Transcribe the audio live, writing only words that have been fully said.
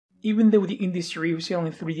Even though the industry of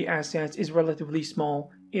selling 3D assets is relatively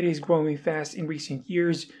small, it is growing fast in recent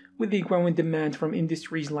years with the growing demand from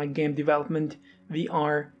industries like game development,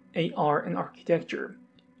 VR, AR, and architecture.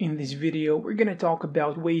 In this video, we're going to talk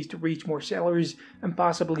about ways to reach more sellers and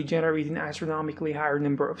possibly generate an astronomically higher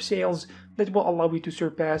number of sales that will allow you to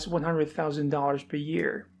surpass $100,000 per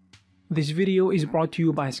year. This video is brought to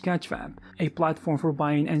you by Sketchfab, a platform for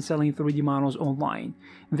buying and selling 3D models online.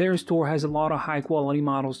 Their store has a lot of high-quality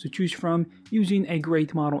models to choose from using a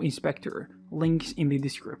great model inspector. Links in the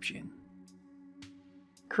description.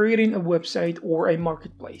 Creating a website or a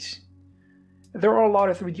marketplace. There are a lot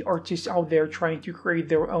of 3D artists out there trying to create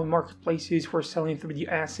their own marketplaces for selling 3D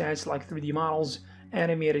assets like 3D models,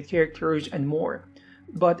 animated characters, and more.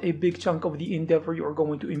 But a big chunk of the endeavor you are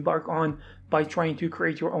going to embark on by trying to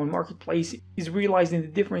create your own marketplace is realizing the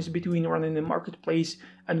difference between running a marketplace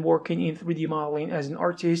and working in 3D modeling as an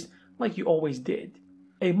artist like you always did.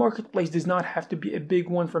 A marketplace does not have to be a big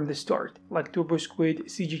one from the start, like TurboSquid,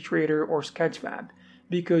 CGCreator, or Sketchfab,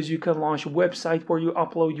 because you can launch a website where you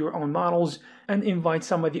upload your own models and invite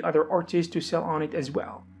some of the other artists to sell on it as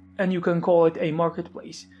well. And you can call it a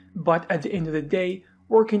marketplace. But at the end of the day,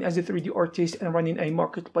 working as a 3D artist and running a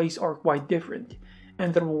marketplace are quite different,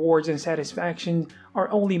 and the rewards and satisfaction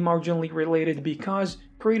are only marginally related because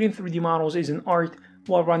creating 3D models is an art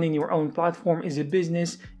while running your own platform is a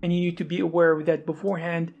business, and you need to be aware of that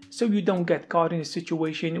beforehand so you don't get caught in a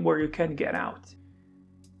situation where you can't get out.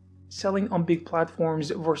 Selling on big platforms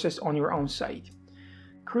versus on your own site.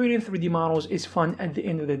 Creating 3D models is fun at the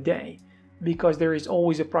end of the day because there is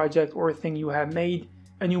always a project or a thing you have made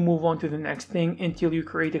and you move on to the next thing until you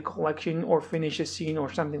create a collection or finish a scene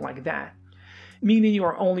or something like that. Meaning you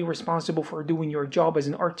are only responsible for doing your job as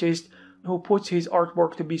an artist who puts his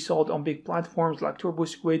artwork to be sold on big platforms like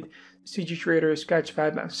TurboSquid, CGCreator,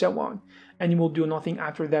 Sketchfab, and so on, and you will do nothing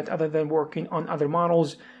after that other than working on other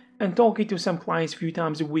models and talking to some clients a few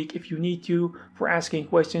times a week if you need to for asking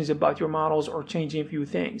questions about your models or changing a few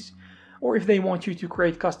things, or if they want you to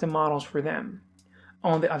create custom models for them.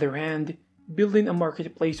 On the other hand, building a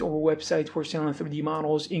marketplace or a website for selling 3D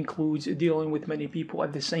models includes dealing with many people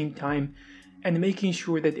at the same time and making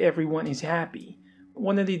sure that everyone is happy.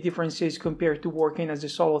 One of the differences compared to working as a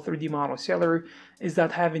solo 3D model seller is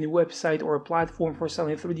that having a website or a platform for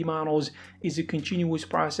selling 3D models is a continuous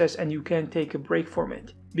process and you can't take a break from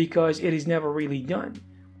it because it is never really done,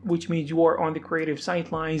 which means you are on the creative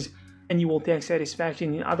sidelines and you will take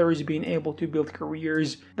satisfaction in others being able to build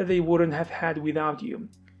careers that they wouldn't have had without you.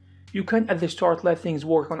 You can't at the start let things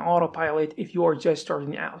work on autopilot if you are just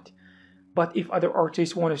starting out. But if other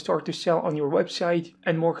artists want to start to sell on your website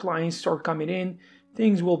and more clients start coming in,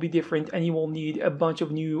 things will be different and you will need a bunch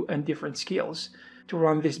of new and different skills to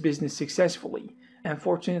run this business successfully.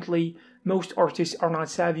 Unfortunately, most artists are not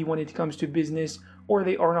savvy when it comes to business, or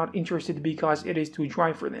they are not interested because it is too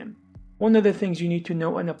dry for them. One of the things you need to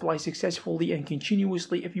know and apply successfully and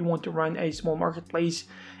continuously if you want to run a small marketplace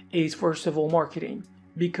is first of all marketing.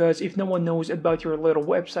 Because if no one knows about your little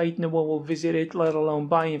website, no one will visit it, let alone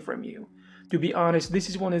buy it from you. To be honest, this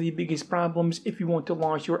is one of the biggest problems if you want to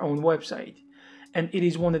launch your own website. And it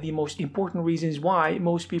is one of the most important reasons why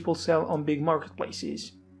most people sell on big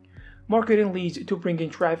marketplaces. Marketing leads to bringing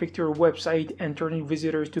traffic to your website and turning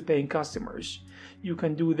visitors to paying customers. You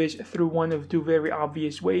can do this through one of two very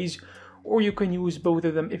obvious ways, or you can use both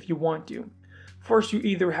of them if you want to. First, you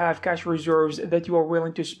either have cash reserves that you are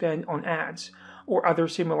willing to spend on ads, or other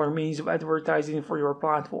similar means of advertising for your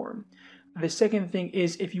platform. The second thing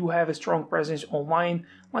is if you have a strong presence online,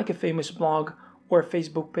 like a famous blog, or a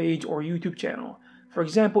Facebook page or YouTube channel. For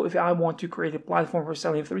example, if I want to create a platform for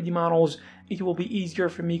selling 3D models, it will be easier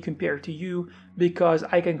for me compared to you because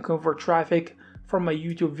I can convert traffic from my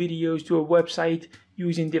YouTube videos to a website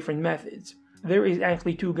using different methods. There is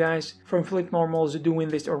actually two guys from Flip Normals doing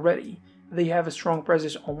this already. They have a strong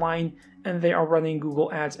presence online and they are running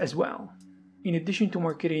Google Ads as well. In addition to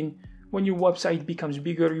marketing, when your website becomes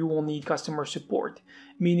bigger, you will need customer support,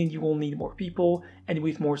 meaning you will need more people, and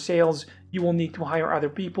with more sales, you will need to hire other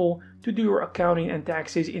people to do your accounting and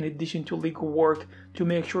taxes in addition to legal work to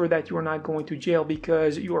make sure that you are not going to jail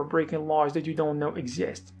because you are breaking laws that you don't know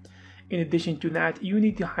exist. In addition to that, you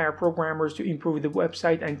need to hire programmers to improve the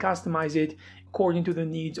website and customize it according to the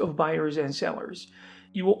needs of buyers and sellers.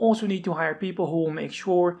 You will also need to hire people who will make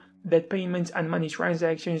sure that payments and money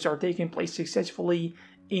transactions are taking place successfully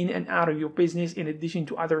in and out of your business in addition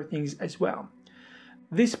to other things as well.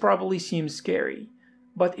 This probably seems scary,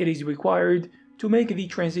 but it is required to make the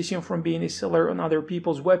transition from being a seller on other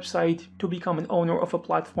people's website to become an owner of a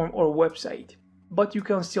platform or website. But you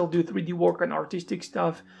can still do 3D work and artistic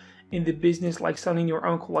stuff in the business, like selling your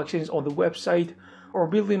own collections on the website, or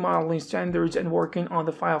building modeling standards and working on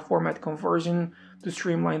the file format conversion to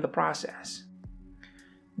streamline the process.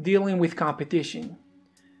 Dealing with competition.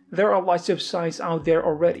 There are lots of sites out there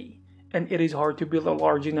already, and it is hard to build a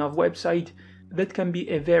large enough website that can be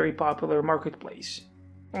a very popular marketplace.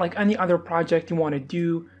 Like any other project you want to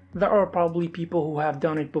do, there are probably people who have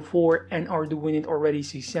done it before and are doing it already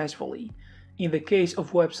successfully. In the case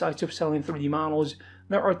of websites of selling 3D models,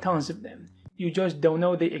 there are tons of them. You just don't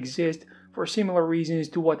know they exist for similar reasons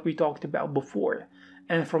to what we talked about before.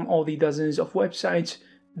 And from all the dozens of websites,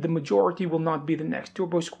 the majority will not be the next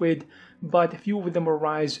TurboSquid, but few of them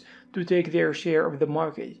arise to take their share of the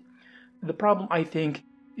market. The problem, I think,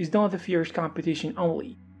 is not the fierce competition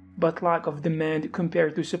only, but lack of demand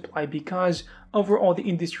compared to supply, because overall the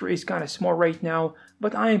industry is kinda small right now,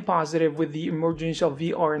 but I am positive with the emergence of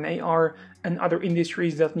VR and AR and other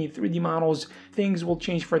industries that need 3D models, things will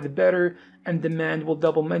change for the better and demand will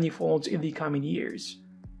double manifolds in the coming years.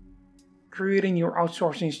 Creating your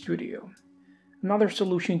outsourcing studio. Another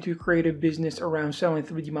solution to create a business around selling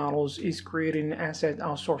 3D models is creating an asset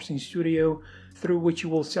outsourcing studio through which you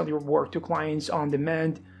will sell your work to clients on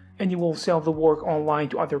demand, and you will sell the work online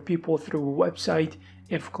to other people through a website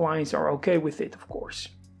if clients are okay with it, of course.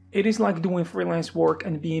 It is like doing freelance work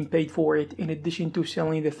and being paid for it in addition to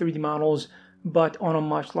selling the 3D models, but on a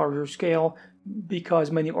much larger scale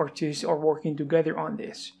because many artists are working together on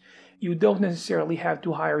this. You don't necessarily have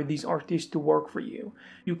to hire these artists to work for you.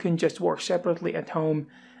 You can just work separately at home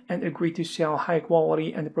and agree to sell high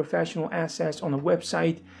quality and professional assets on a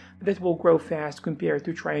website that will grow fast compared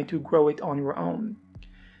to trying to grow it on your own.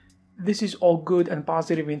 This is all good and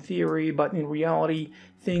positive in theory, but in reality,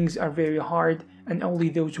 things are very hard, and only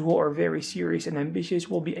those who are very serious and ambitious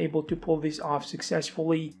will be able to pull this off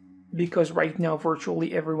successfully, because right now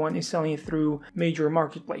virtually everyone is selling through major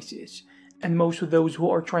marketplaces, and most of those who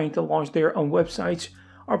are trying to launch their own websites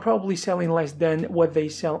are probably selling less than what they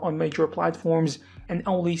sell on major platforms, and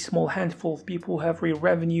only a small handful of people have real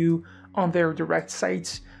revenue on their direct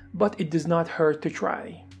sites, but it does not hurt to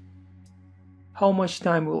try. How much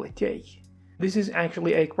time will it take? This is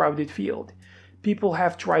actually a crowded field. People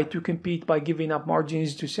have tried to compete by giving up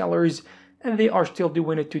margins to sellers, and they are still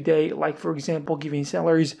doing it today, like for example giving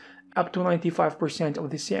sellers up to 95% of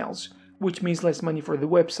the sales, which means less money for the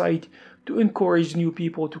website to encourage new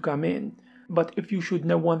people to come in. But if you should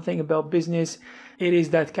know one thing about business, it is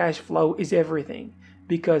that cash flow is everything,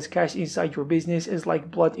 because cash inside your business is like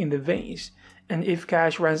blood in the veins, and if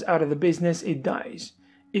cash runs out of the business, it dies.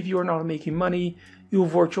 If you are not making money, you'll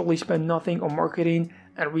virtually spend nothing on marketing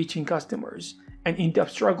and reaching customers, and end up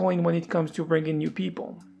struggling when it comes to bringing new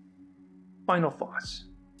people. Final thoughts.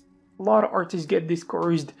 A lot of artists get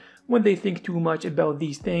discouraged when they think too much about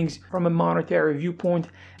these things from a monetary viewpoint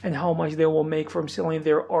and how much they will make from selling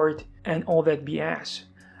their art and all that BS.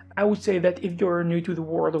 I would say that if you're new to the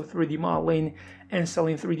world of 3D modeling and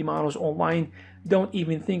selling 3D models online, don't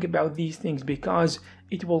even think about these things, because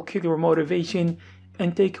it will kill your motivation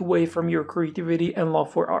and take away from your creativity and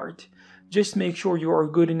love for art. Just make sure you are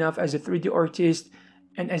good enough as a 3D artist,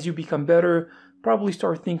 and as you become better, probably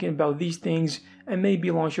start thinking about these things and maybe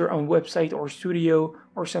launch your own website or studio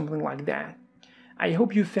or something like that. I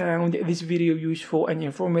hope you found this video useful and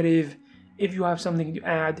informative. If you have something to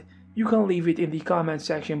add, you can leave it in the comment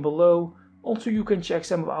section below. Also, you can check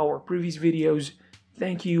some of our previous videos.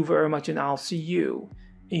 Thank you very much, and I'll see you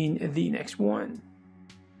in the next one.